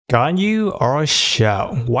Ganyu or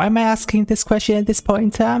Xiao? Why am I asking this question at this point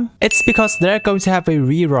in time? It's because they're going to have a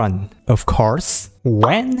rerun, of course.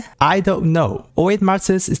 When? I don't know. All it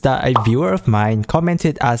matters is that a viewer of mine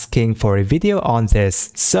commented asking for a video on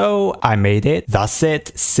this, so I made it. That's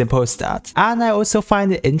it. Simple as that. And I also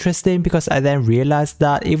find it interesting because I then realized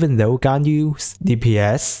that even though Ganyu's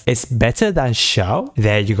DPS is better than Xiao,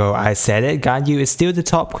 there you go, I said it, Ganyu is still the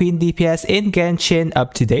top queen DPS in Genshin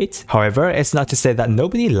up to date. However, it's not to say that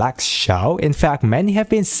nobody likes Xiao. In fact, many have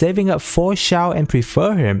been saving up for Xiao and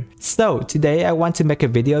prefer him. So today I want to make a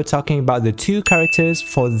video talking about the two characters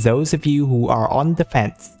for those of you who are on the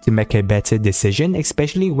fence to make a better decision,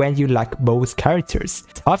 especially when you like both characters.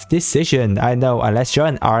 Tough decision, I know, unless you're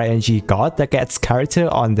an RNG god that gets character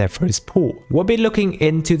on their first pull. We'll be looking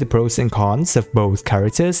into the pros and cons of both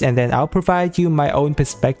characters, and then I'll provide you my own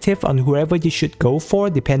perspective on whoever you should go for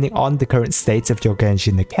depending on the current state of your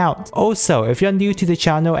Genshin account. Also, if you're new to the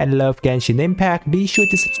channel and love Genshin Impact, be sure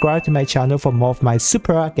to subscribe to my channel for more of my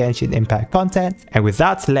Super Genshin Impact content. And with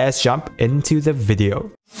that, let's jump into the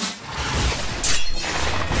video.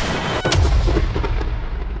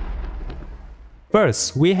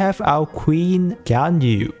 First, we have our queen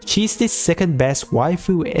Ganyu. She's the second best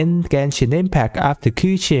waifu in Genshin Impact after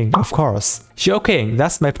Kuching, of course. Joking,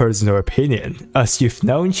 that's my personal opinion. As you've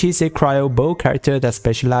known, she's a cryo bow character that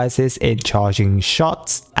specializes in charging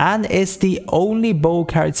shots and is the only bow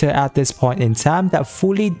character at this point in time that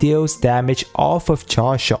fully deals damage off of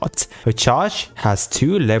charge shots. Her charge has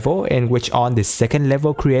 2 levels, in which on the second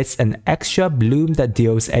level creates an extra bloom that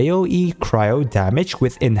deals AoE cryo damage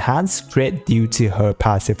with enhanced crit due to her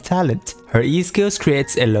passive talent. Her E-skills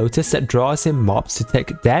creates a lotus that draws in mobs to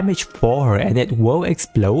take damage for her, and it will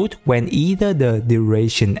explode when either the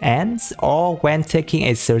duration ends or when taking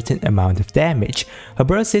a certain amount of damage. Her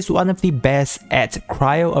burst is one of the best at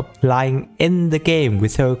cryo applying in the game,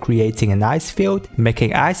 with her creating an ice field,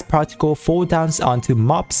 making ice particle fall down onto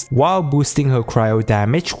mobs while boosting her cryo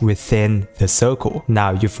damage within the circle.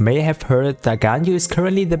 Now, you may have heard that Ganyu is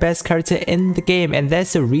currently the best character in the game, and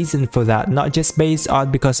there's a reason for that, not just based on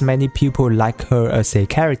because many people like her as a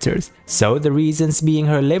character. So the reasons being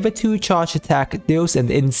her level 2 charge attack deals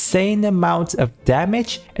an insane amount of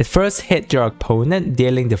damage. It first hit your opponent,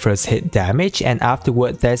 dealing the first hit damage, and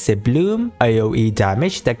afterward there's a bloom AoE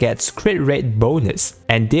damage that gets crit rate bonus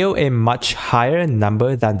and deal a much higher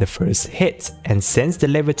number than the first hit. And since the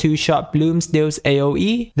level 2 shot blooms deals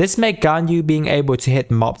AoE, this makes Ganyu being able to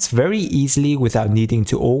hit mobs very easily without needing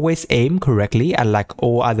to always aim correctly, unlike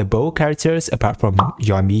all other bow characters apart from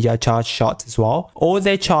Yoimiya charge shots as well. All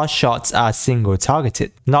their charge shots are single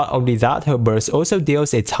targeted. Not only that, her burst also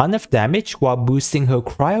deals a ton of damage while boosting her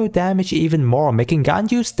cryo damage even more, making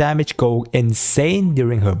Ganyu's damage go insane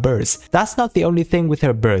during her burst. That's not the only thing with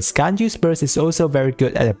her burst. Ganyu's burst is also very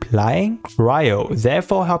good at applying cryo,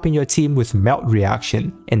 therefore helping your team with melt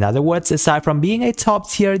reaction. In other words, aside from being a top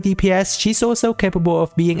tier DPS, she's also capable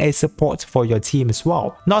of being a support for your team as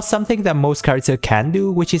well. Not something that most characters can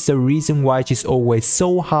do, which is the reason why she's always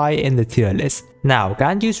so high in the tier list. Now,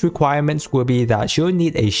 Ganyu's requirements will be that she'll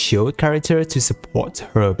need a shield character to support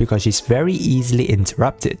her because she's very easily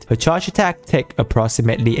interrupted. Her charge attack takes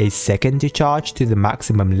approximately a second to charge to the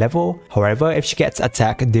maximum level. However, if she gets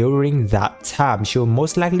attacked during that time, she'll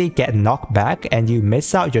most likely get knocked back and you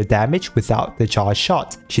miss out your damage without the charge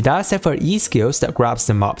shot. She does have her E skills that grabs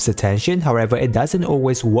the mob's attention, however it doesn't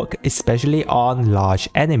always work, especially on large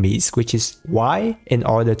enemies, which is why, in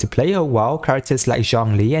order to play her well, characters like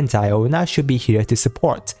Zhongli and Diona should be here to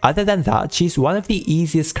support. Other than that, she's one of the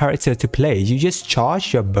easiest characters to play. You just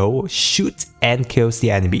charge your bow, shoot, and kills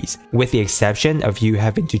the enemies, with the exception of you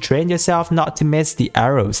having to train yourself not to miss the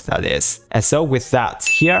arrows, that is. And so with that,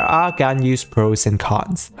 here are Ganyu's pros and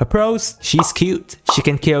cons. Her pros: she's cute. She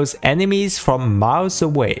can kill enemies from miles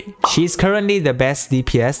away. She's currently the best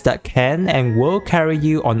DPS that can and will carry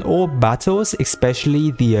you on all battles,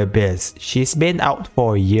 especially the Abyss. She's been out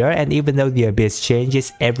for a year, and even though the Abyss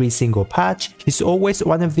changes every single patch, she's always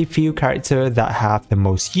one of the few characters that have the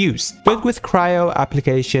most use. Good with cryo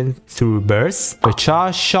application through burst. Her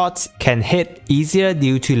charge shots can hit easier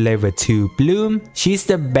due to level 2 bloom. She's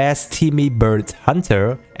the best teamy bird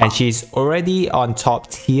hunter, and she's already on top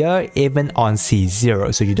tier even on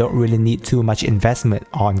C0, so you don't really need too much investment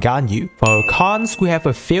on Ganyu. For her cons, we have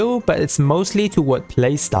a few, but it's mostly toward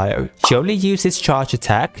playstyle. She only uses charge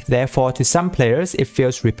attack, therefore to some players it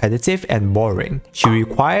feels repetitive and boring. She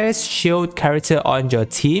requires shield character on your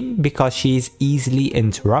team because she is easily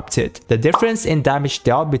interrupted. The difference in damage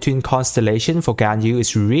dealt between constellations for Ganyu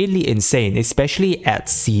is really insane, especially at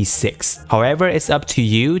C6. However, it's up to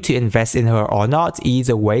you to invest in her or not.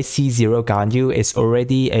 Either way, way, C0 Ganyu is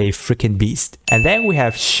already a freaking beast. And then we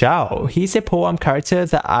have Xiao. He's a poem character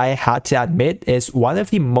that I had to admit is one of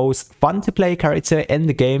the most fun to play character in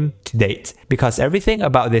the game to date, because everything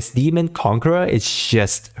about this demon conqueror is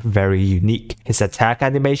just very unique. His attack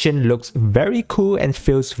animation looks very cool and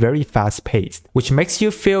feels very fast paced, which makes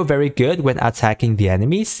you feel very good when attacking the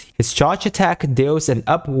enemies. His charge attack deals an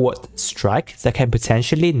upward strike that can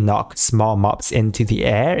potentially knock small mobs into the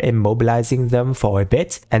air, immobilizing them for a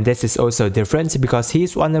bit. And this is also different because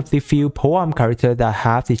he's one of the few poem characters that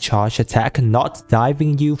have the charge attack not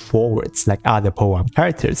diving you forwards like other poem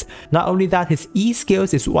characters. Not only that, his E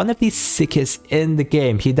skills is one of the sickest in the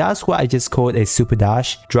game. He does what I just called a super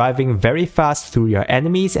dash, driving very fast through your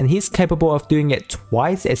enemies, and he's capable of doing it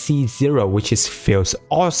twice at C0, which feels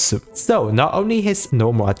awesome. So not only his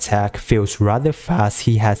normal attack feels rather fast,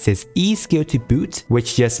 he has his E skill to boot,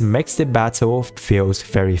 which just makes the battle feels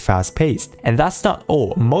very fast paced. And that's not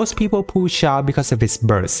all. Most people pull Xiao because of his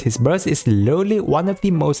burst. His burst is literally one of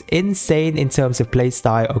the most insane in terms of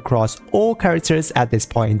playstyle across all characters at this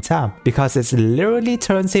point in time, because it literally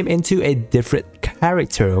turns him into a different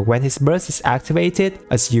character. When his burst is activated,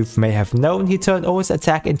 as you may have known, he turned all his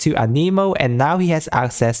attack into Anemo, and now he has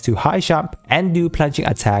access to high jump and do plunging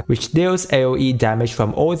attack, which deals AoE damage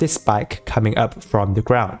from all the spike coming up from the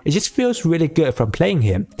ground. It just feels really good from playing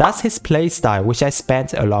him. That's his playstyle, which I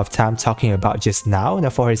spent a lot of time talking about just now. Now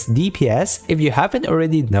for his DPS, if you haven't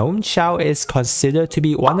already known, Xiao is considered to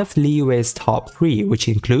be one of Liwei's top 3, which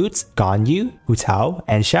includes Ganyu, Hu Tao,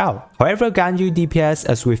 and Xiao. However, Ganyu DPS,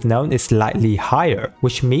 as we've known, is slightly higher,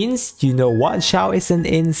 which means, you know what, Xiao is an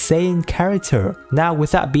insane character. Now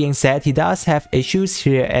with that being said, he does have issues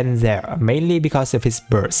here and there, mainly because of his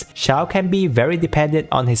burst. Xiao can be very dependent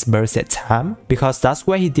on his burst at time, because that's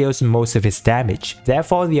where he deals most of his damage.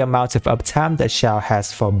 Therefore, the amount of uptime that Xiao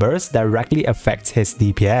has for burst directly affects his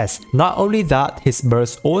DPS. Not only that, his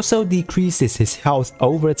burst also decreases his health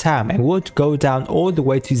over time and would go down all the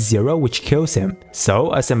way to 0, which kills him.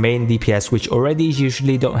 So as a main DPS, which already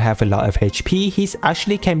usually don't have a lot of HP, he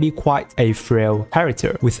actually can be quite a frail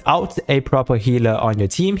character. Without a proper healer on your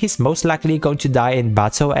team, he's most likely going to die in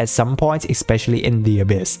battle at some point, especially in the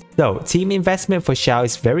Abyss. So team investment for Xiao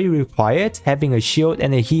is very required. Having a shield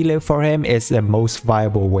and a healer for him is the most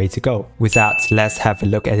viable way to go. With that, let's have a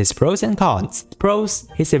look at his pros and cons. Pros: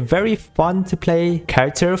 he's a very fun to play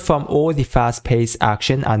character from all the fast-paced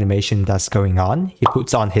action animation that's going on. He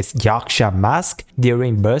puts on his Yaksha mask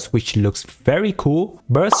during burst, which looks very cool.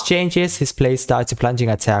 Burst changes his playstyle to plunging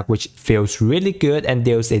attack, which feels really good and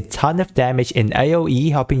deals a ton of damage in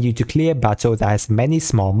AoE, helping you to clear battle that has many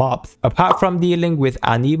small mobs. Apart from dealing with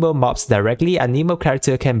Anemo mobs directly, Anemo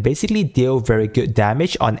character can basically deal very good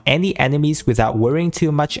damage on any enemies without worrying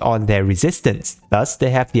too much on their resistance. Thus, they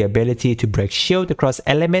have the ability to break shield across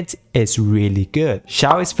elements is really good.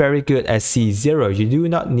 Xiao is very good at C0. You do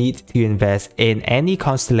not need to invest in any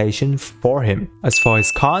constellation for him. As for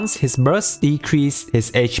his cons, his burst decrease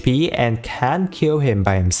his HP and can kill him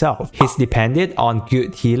by himself. He's dependent on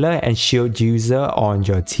good healer and shield user on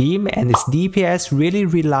your team, and his DPS really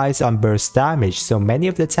relies on burst damage, so many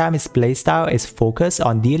of the time his playstyle is focused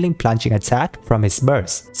on dealing plunging attack from his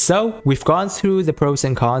burst. So we've gone through the pros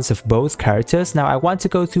and cons of both characters. Now I want to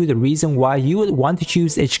go through the reason why you would want to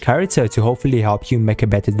choose each character to hopefully help you make a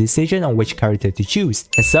better decision on which character to choose.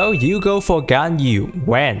 And so you go for Ganyu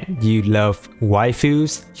when you love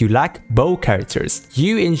waifus, you like bow characters,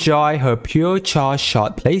 you enjoy her pure charge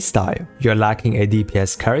shot playstyle, you're lacking a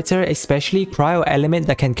DPS character, especially cryo element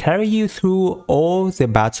that can carry you through all the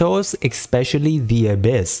battles, especially the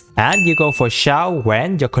Abyss. And you go for Xiao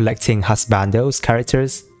when you're collecting husbandos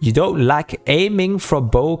characters. You don't like aiming for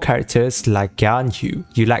bow characters like Ganyu.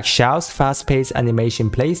 You like Xiao's fast-paced animation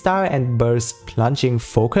playstyle and burst plunging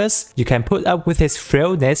focus. You can put up with his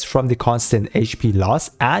frailness from the constant HP loss,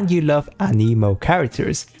 and you love Anemo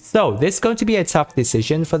characters. So this is going to be a tough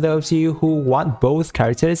decision for those of you who want both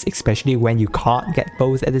characters, especially when you can't get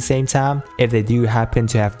both at the same time. If they do happen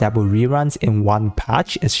to have double reruns in one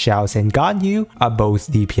patch, as Xiao and Ganyu are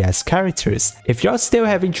both DPS characters. If you're still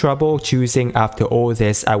having trouble choosing after all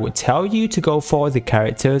this, I would tell you to go for the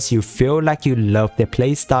characters you feel like you love their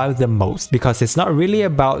playstyle the most, because it's not really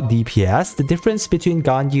about DPS. The difference between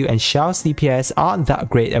Ganyu and Xiao's DPS aren't that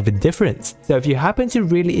great of a difference. So if you happen to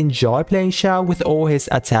really enjoy playing Xiao with all his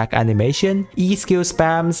attack animation, E-skill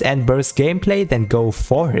spams, and burst gameplay, then go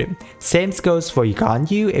for him. Same goes for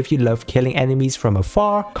Ganyu. If you love killing enemies from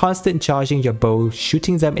afar, constant charging your bow,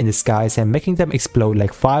 shooting them in the skies and making them explode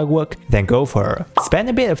like firework, then go for her. Spend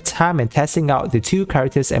a bit of time in testing out the two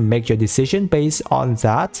characters and make your decision based on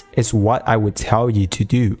that is what I would tell you to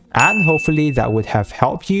do. and hopefully that would have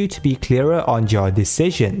helped you to be clearer on your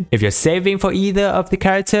decision. If you're saving for either of the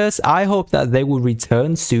characters, I hope that they will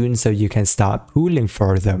return soon so you can start pooling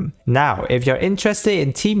for them. Now, if you're interested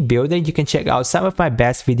in team building, you can check out some of my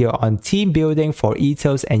best video on team building for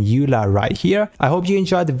Ethos and Eula right here. I hope you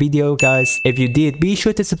enjoyed the video, guys. If you did, be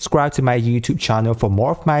sure to subscribe to my YouTube channel for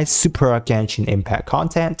more of my Super Genshin Impact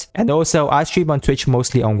content. And also, I stream on Twitch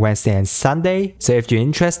mostly on Wednesday and Sunday, so if you're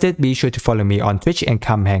interested, be sure to follow me on Twitch and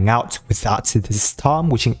come hang out. With that, this is Tom,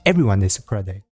 wishing everyone a super day.